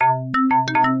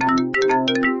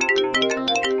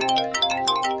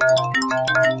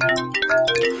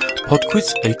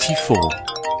PodQuiz 84.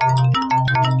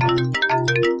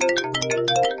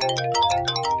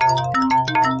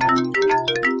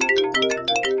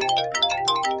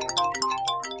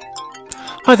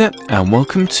 Hi there, and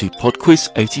welcome to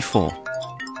PodQuiz 84.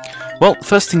 Well,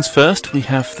 first things first, we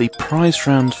have the prize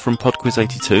round from PodQuiz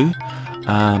 82.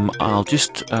 I'll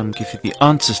just give you the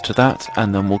answers to that,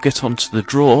 and then we'll get on to the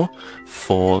draw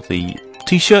for the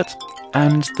t-shirt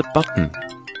and the button,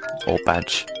 or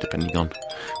badge, depending on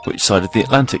which side of the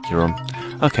Atlantic you're on.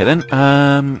 Okay then,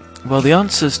 well, the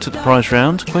answers to the prize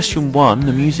round. Question 1,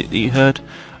 the music that you heard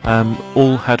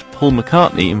all had Paul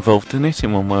McCartney involved in it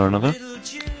in one way or another.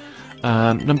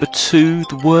 Number 2,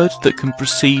 the word that can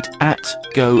precede at,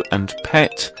 go and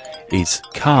pet is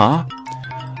car,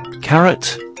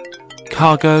 carrot,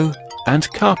 cargo and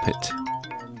carpet.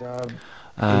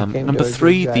 Number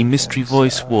 3, the mystery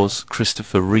voice was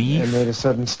Christopher Reeve. It made a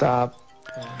sudden stop.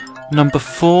 Number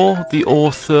 4, the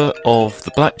author of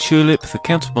The Black Tulip, The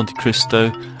Count of Monte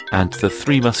Cristo and The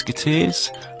Three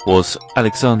Musketeers was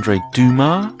Alexandre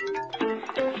Dumas.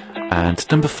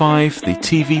 And number 5, the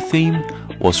TV theme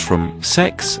was from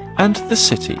Sex and the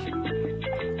City.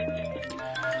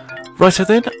 Righto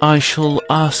then, I shall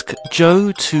ask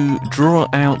Joe to draw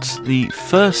out the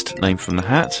first name from the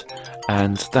hat,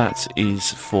 and that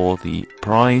is for the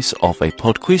prize of a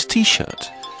PodQuiz t-shirt.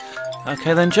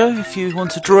 Okay then, Joe, if you want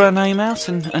to draw a name out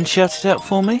and shout it out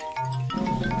for me.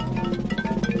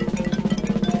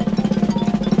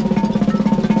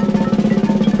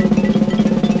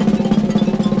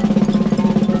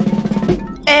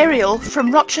 Ariel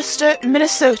from Rochester,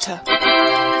 Minnesota.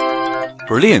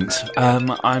 Brilliant.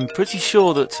 I'm pretty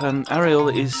sure that Ariel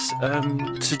is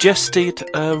suggested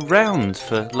a round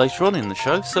for later on in the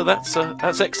show, so that's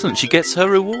excellent. She gets her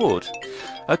reward.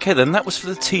 Okay then, that was for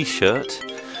the t-shirt.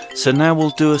 So now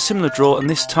we'll do a similar draw, and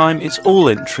this time it's all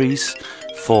entries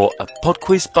for a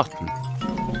PodQuiz button.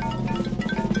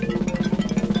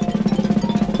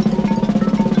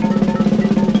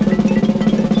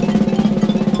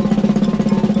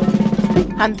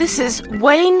 And this is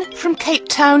Wayne from Cape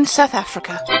Town, South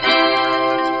Africa.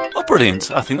 Oh,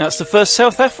 brilliant. I think that's the first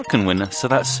South African winner, so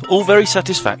that's all very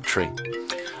satisfactory.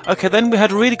 Okay, then we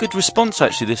had a really good response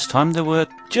actually this time. There were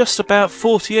just about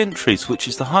 40 entries, which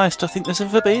is the highest I think there's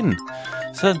ever been.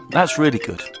 So that's really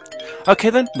good.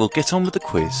 Okay then, we'll get on with the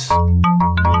quiz.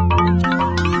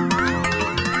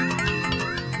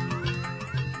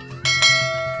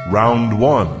 Round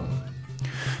 1.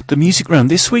 The music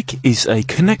round this week is a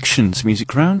connections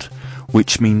music round,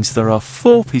 which means there are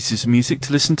 4 pieces of music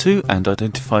to listen to and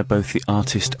identify both the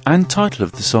artist and title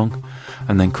of the song.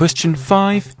 And then question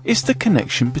 5 is the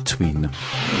connection between them.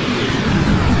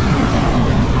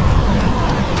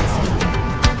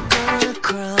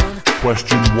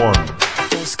 Question 1.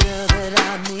 This girl that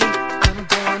I meet, I'm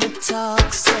gonna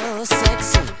talk so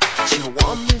sexy. She'll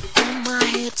want me from my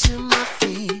head to my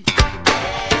feet.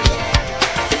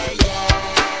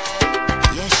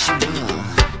 Yes, she will.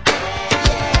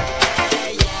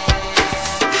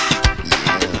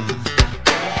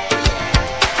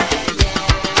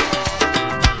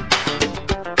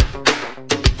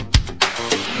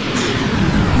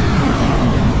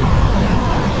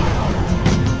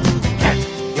 Get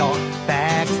your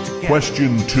bags together.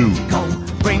 Question 2. Go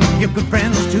bring your good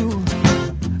friends too,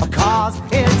 because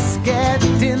it's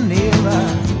getting nearer.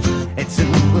 It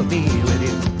soon will be with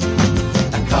you.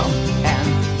 Come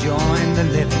and join the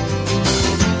living.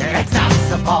 It's not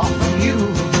so far from you,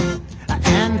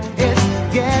 and it's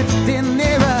getting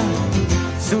nearer.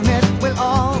 Soon it will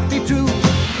all be true.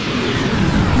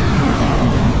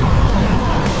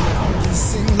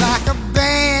 Sing like a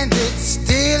bandit,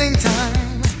 stealing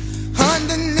time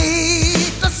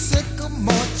underneath the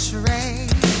sycamore tree.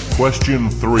 Question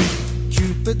 3.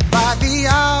 Cupid by the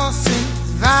ocean,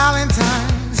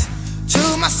 Valentine's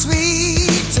to my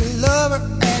sweet lover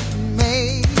and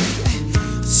me.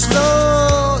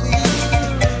 Slowly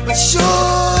but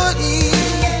surely,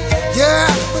 your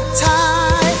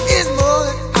appetite is more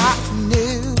than I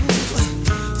knew.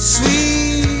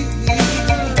 Sweetly,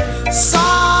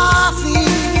 softly,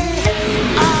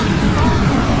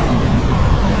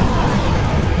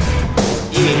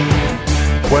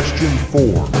 Question 4.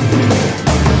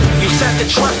 You said to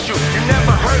trust you, you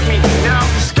never hurt me. Now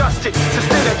I'm disgusted, so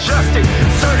still adjusted.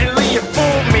 Certainly you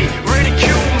fooled me,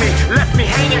 ridiculed me, left me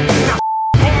hanging. Now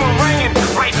boomeranging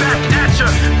right back at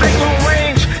you. Big long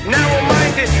range,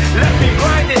 narrow-minded, left me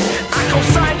blinded. I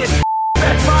co-signed it,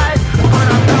 backfired, but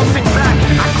I'm bouncing back.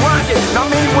 I grind it,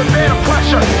 now me with better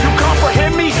pressure. You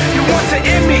comprehend me, you want to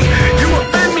end me, you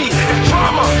offend me. It's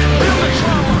drama, build a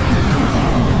trauma.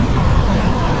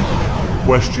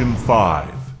 Question 5.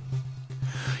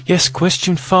 Yes,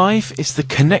 question 5 is the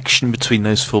connection between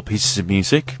those 4 pieces of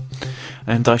music.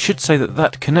 And I should say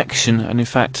that connection, and in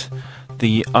fact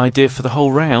the idea for the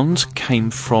whole round,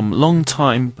 came from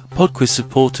long-time PodQuiz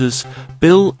supporters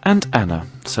Bill and Anna.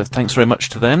 So thanks very much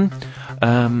to them.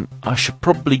 I should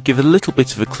probably give a little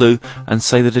bit of a clue and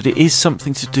say that it is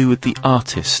something to do with the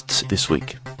artists this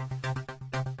week.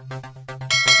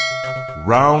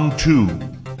 Round 2.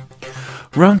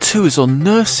 Round 2 is on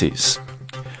nurses,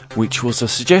 which was a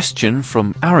suggestion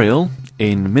from Ariel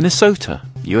in Minnesota,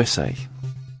 USA.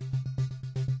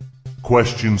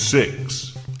 Question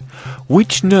 6.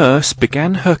 Which nurse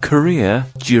began her career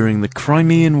during the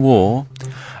Crimean War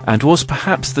and was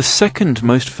perhaps the second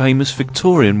most famous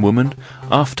Victorian woman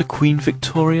after Queen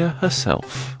Victoria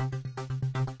herself?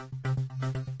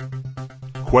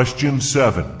 Question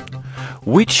 7.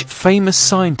 Which famous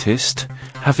scientist,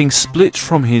 having split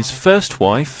from his first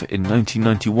wife in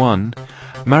 1991,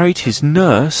 married his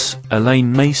nurse,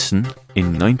 Elaine Mason,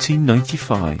 in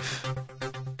 1995?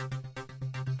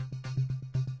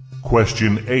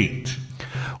 Question 8.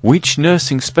 Which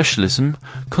nursing specialism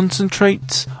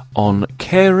concentrates on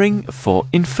caring for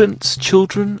infants,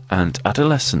 children and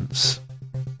adolescents?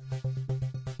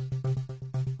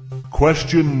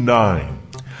 Question 9.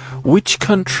 Which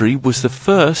country was the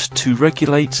first to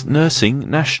regulate nursing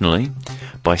nationally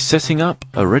by setting up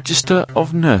a register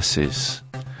of nurses?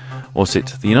 Was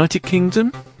it the United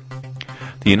Kingdom,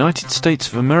 the United States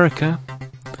of America,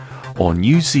 or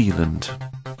New Zealand?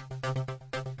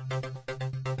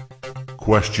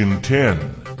 Question 10.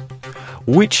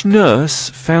 Which nurse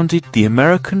founded the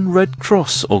American Red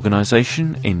Cross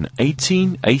organization in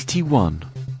 1881?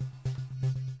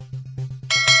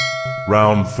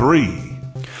 Round 3.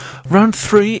 Round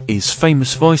 3 is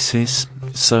famous voices.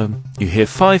 So you hear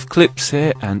 5 clips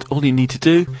here and all you need to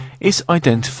do is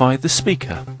identify the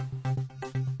speaker.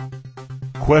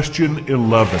 Question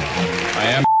 11.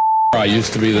 I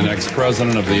used to be the next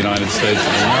president of the United States of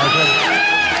America.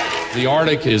 The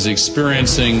Arctic is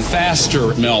experiencing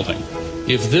faster melting.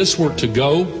 If this were to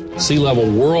go, sea level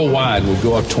worldwide would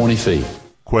go up 20 feet.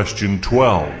 Question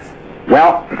 12.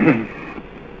 Well,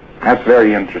 that's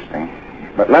very interesting.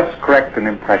 But let's correct an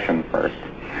impression first.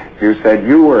 You said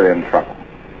you were in trouble.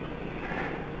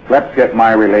 Let's get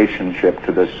my relationship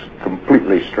to this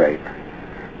completely straight.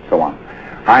 So on.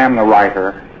 I am the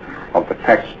writer of the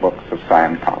textbooks of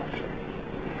Scientology.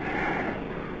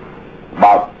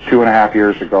 About 2.5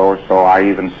 years ago or so, I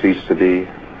even ceased to be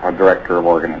a director of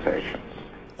organizations.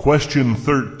 Question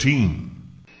 13.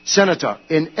 Senator,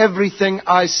 in everything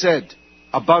I said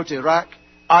about Iraq,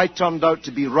 I turned out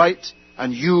to be right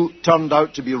and you turned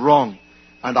out to be wrong.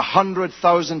 And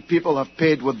 100,000 people have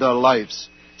paid with their lives.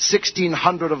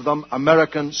 1,600 of them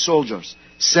American soldiers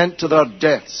sent to their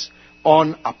deaths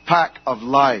on a pack of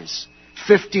lies.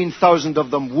 15,000 of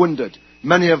them wounded,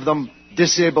 many of them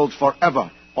disabled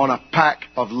forever on a pack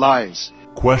of lies.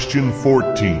 Question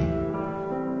 14.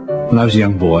 When I was a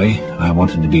young boy, I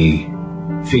wanted to be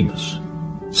famous,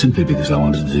 simply because I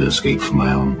wanted to escape from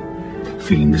my own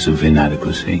feelings of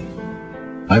inadequacy.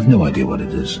 I have no idea what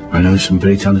it is. I know some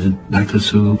very talented actors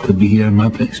who could be here in my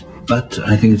place, but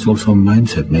I think it's also a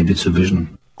mindset. Maybe it's a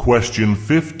vision. Question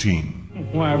 15.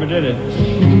 Whoever did it.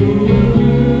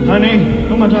 Honey,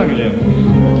 who am I talking to?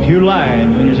 You lied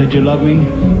when you said you loved me.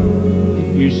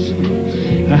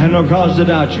 I had no cause to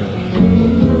doubt you.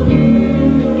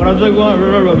 But I'd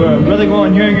rather go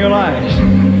on hearing your lies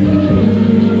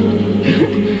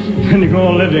than to go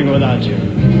on living without you.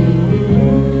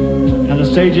 Now the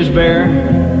stage is bare,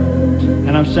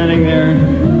 and I'm standing there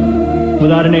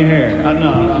without any hair.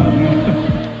 No.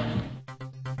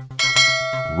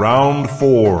 Round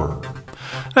 4.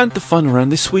 And the final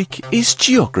round this week is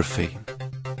geography.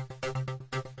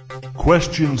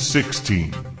 Question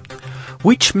 16.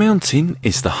 Which mountain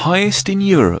is the highest in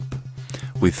Europe,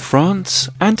 with France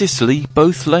and Italy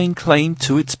both laying claim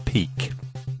to its peak?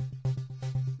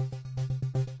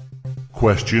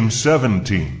 Question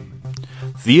 17.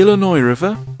 The Illinois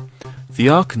River, the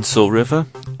Arkansas River,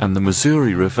 and the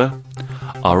Missouri River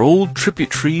are all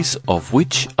tributaries of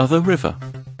which other river?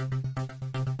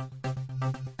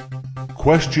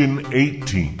 Question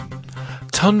 18.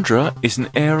 Tundra is an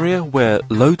area where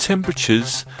low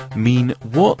temperatures mean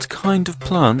what kind of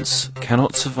plants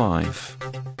cannot survive?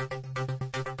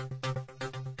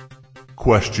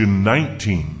 Question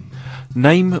 19.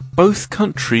 Name both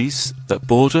countries that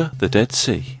border the Dead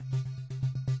Sea.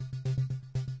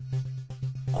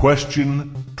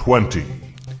 Question 20.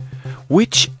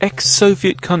 Which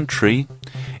ex-Soviet country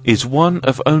is one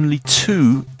of only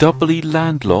 2 doubly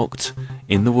landlocked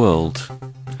in the world?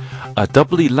 A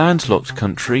doubly landlocked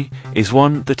country is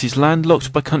one that is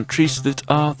landlocked by countries that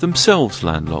are themselves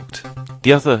landlocked.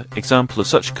 The other example of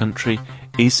such a country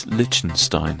is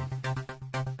Liechtenstein.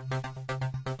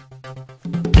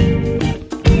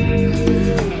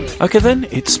 Okay then,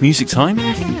 it's music time.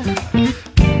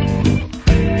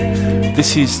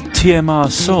 This is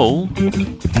TMR Soul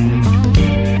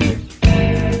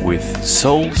with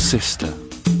Soul Sister.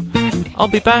 I'll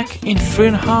be back in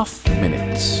 3.5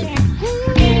 minutes.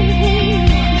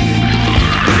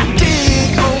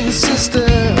 Dig on the sister,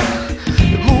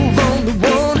 move on the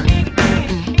one.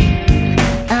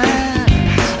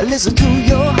 I listen to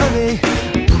your honey,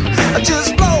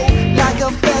 just blow like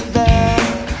a feather,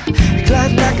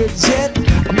 glide like a jet,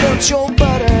 melt your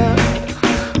butter.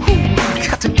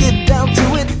 Got to get down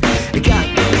to it. Got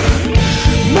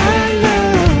my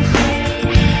love,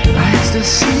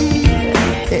 ecstasy.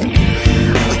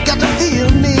 Got to feel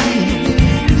me,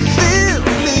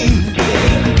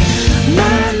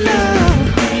 my love.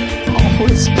 Oh,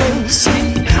 it's crazy.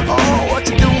 Oh, what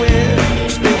you doing?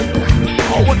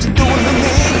 Oh, what you doing to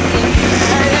me?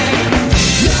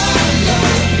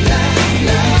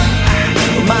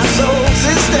 My soul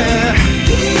sister.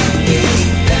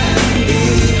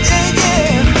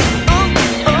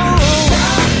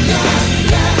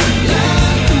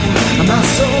 My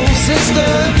soul sister.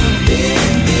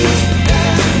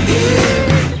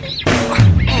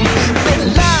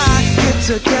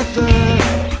 Together,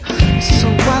 so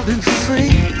wild and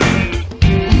free.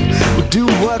 We'll do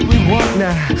what we want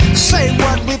now, say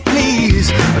what we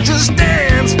please. Just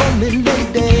dance for me,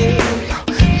 lady.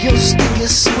 Your stick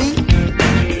is sweet.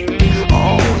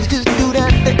 Oh, just do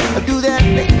that thing,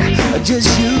 just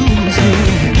use me.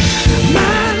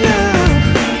 My love,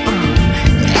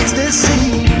 ecstasy.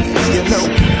 You know,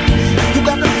 you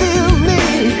gotta feel me.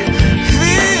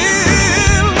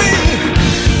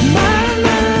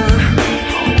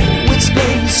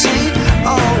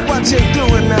 What you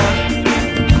doing now?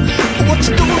 What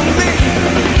you doing with me?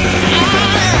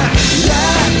 La,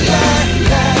 la,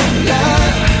 la, la.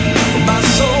 My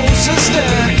soul sister.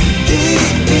 Dee,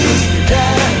 dee, da,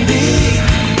 dee.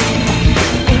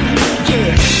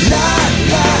 Yeah. La,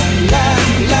 la, la,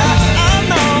 la. Oh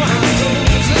no.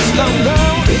 No, no.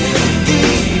 Dee,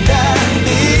 dee, da,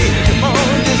 dee. Come on,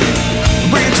 just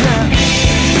bring it down.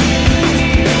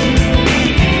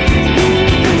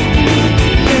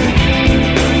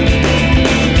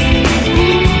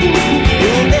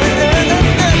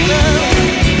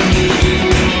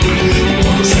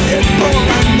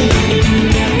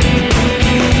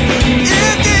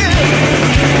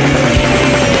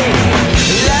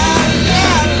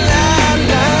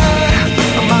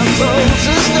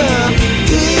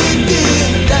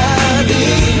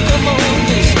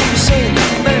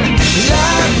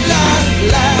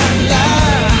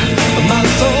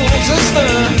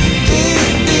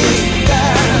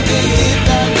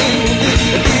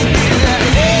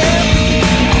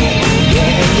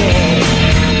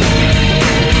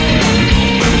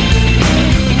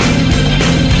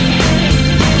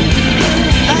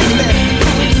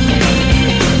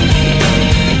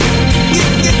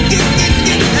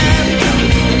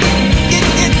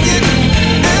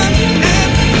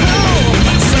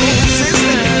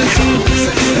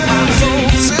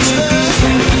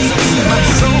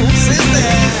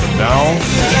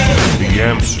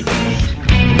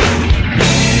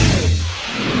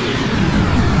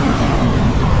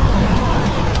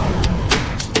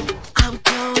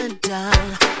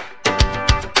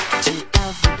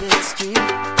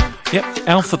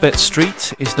 Alphabet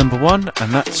Street is number 1,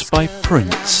 and that's by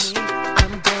Prince.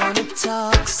 I'm gonna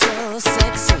talk so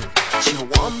sexy. She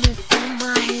want me from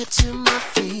my head to my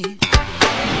feet.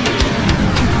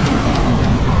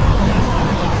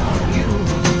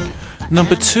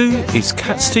 Number 2 is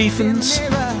Cat Stevens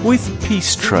with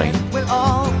Peace Train. Will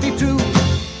all be true.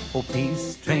 Oh,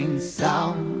 peace train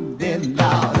sounding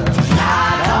louder.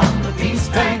 Ride on the peace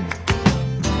train.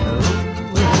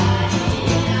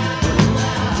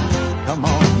 Come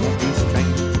on, the peace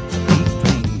train,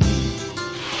 peace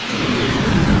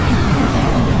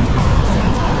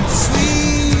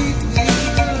Sweet.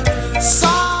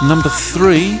 Number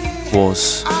 3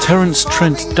 was Terence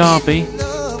Trent D'Arby,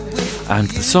 and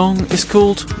the song is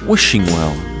called Wishing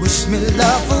Well. Wish me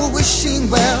love, oh, wishing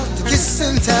well, to kiss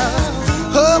and tell.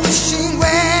 Oh, wishing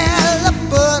well, a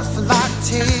butterfly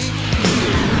take.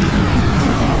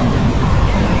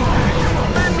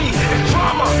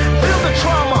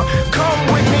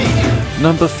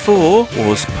 Number 4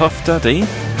 was Puff Daddy,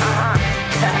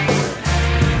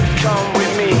 Come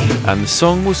with me. and the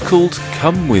song was called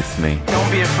Come With Me. Don't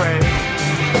be afraid.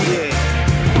 Yeah.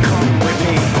 Come with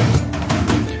me.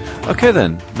 Okay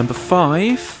then, number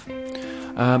 5.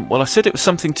 Well, I said it was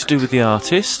something to do with the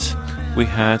artist. We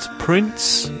had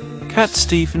Prince, Cat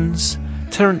Stevens,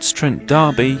 Terence Trent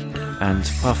D'Arby and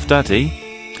Puff Daddy,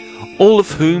 all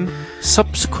of whom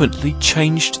subsequently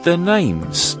changed their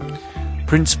names.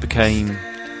 Prince became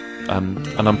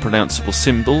an unpronounceable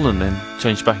symbol and then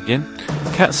changed back again.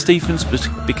 Cat Stevens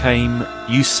became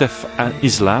Yusuf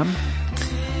Islam.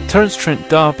 Terence Trent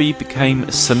D'Arby became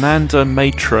Sananda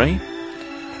Maitre.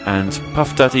 And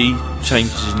Puff Daddy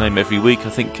changes his name every week.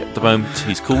 I think at the moment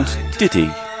he's called Diddy.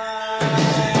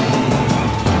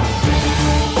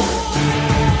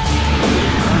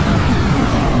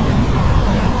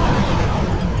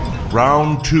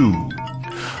 Round 2.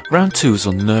 Round 2 is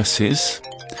on nurses.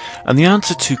 And the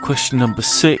answer to question number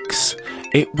 6,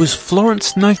 it was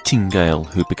Florence Nightingale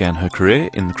who began her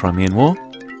career in the Crimean War.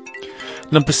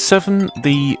 Number 7,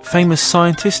 the famous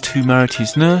scientist who married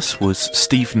his nurse was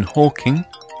Stephen Hawking.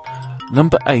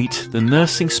 Number 8, the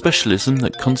nursing specialism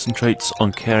that concentrates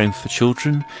on caring for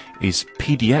children is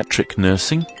paediatric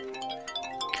nursing.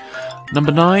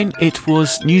 Number 9, it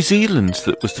was New Zealand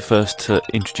that was the first to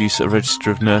introduce a register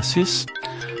of nurses.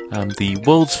 The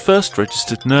world's first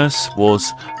registered nurse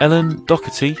was Ellen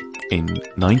Doherty in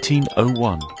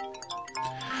 1901.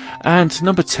 And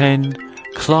number 10,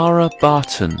 Clara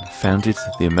Barton founded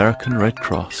the American Red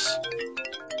Cross.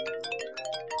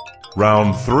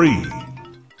 Round 3.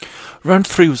 Round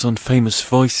 3 was on famous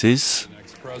voices,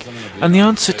 and the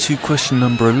answer to question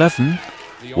number 11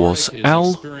 was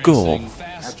Al Gore.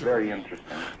 That's very interesting.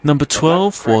 Number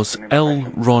 12 was L.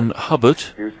 Ron Hubbard.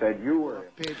 You said you were.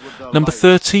 Number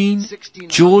 13,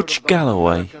 George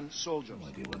Galloway.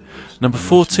 Number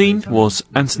 14 was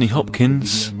Anthony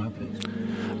Hopkins.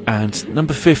 And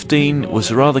number 15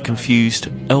 was a rather confused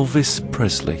Elvis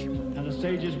Presley.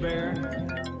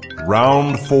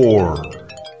 Round 4.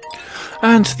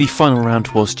 And the final round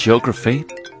was geography.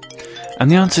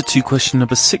 And the answer to question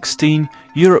number 16,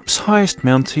 Europe's highest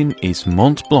mountain is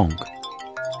Mont Blanc.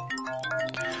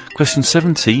 Question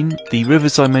 17, the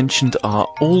rivers I mentioned are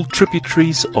all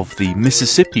tributaries of the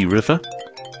Mississippi River.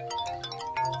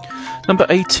 Number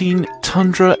 18,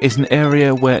 tundra is an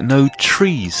area where no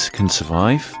trees can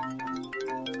survive.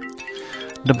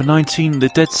 Number 19, the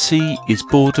Dead Sea is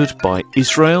bordered by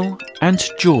Israel and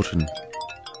Jordan.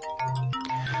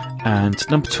 And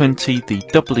number 20, the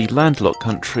doubly landlocked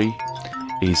country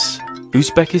is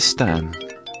Uzbekistan.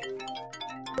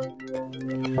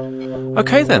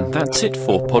 Okay then, that's it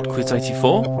for PodQuiz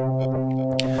 84.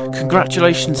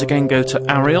 Congratulations again go to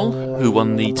Ariel, who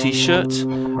won the t-shirt,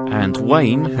 and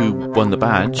Wayne, who won the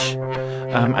badge.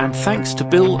 And thanks to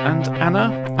Bill and Anna,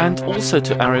 and also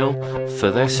to Ariel, for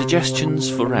their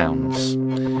suggestions for rounds.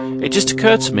 It just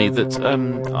occurred to me that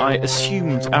I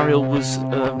assumed Ariel was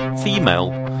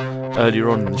female earlier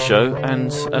on in the show,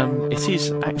 and it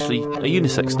is actually a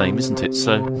unisex name, isn't it?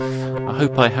 So I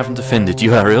hope I haven't offended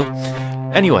you, Ariel.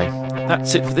 Anyway,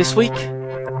 that's it for this week.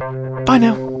 Bye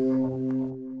now.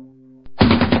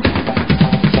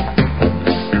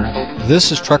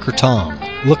 This is Trucker Tom.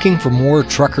 Looking for more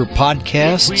trucker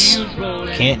podcasts?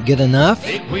 Can't get enough?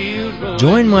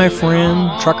 Join my friend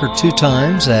Trucker Two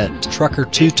Times at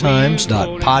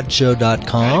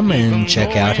trucker2times.podshow.com and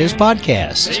check out his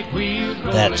podcast.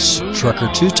 That's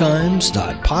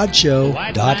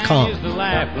trucker2times.podshow.com.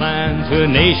 Lifeline to a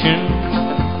nation,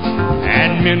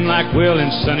 and men like Will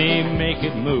and Sonny make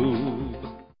it move.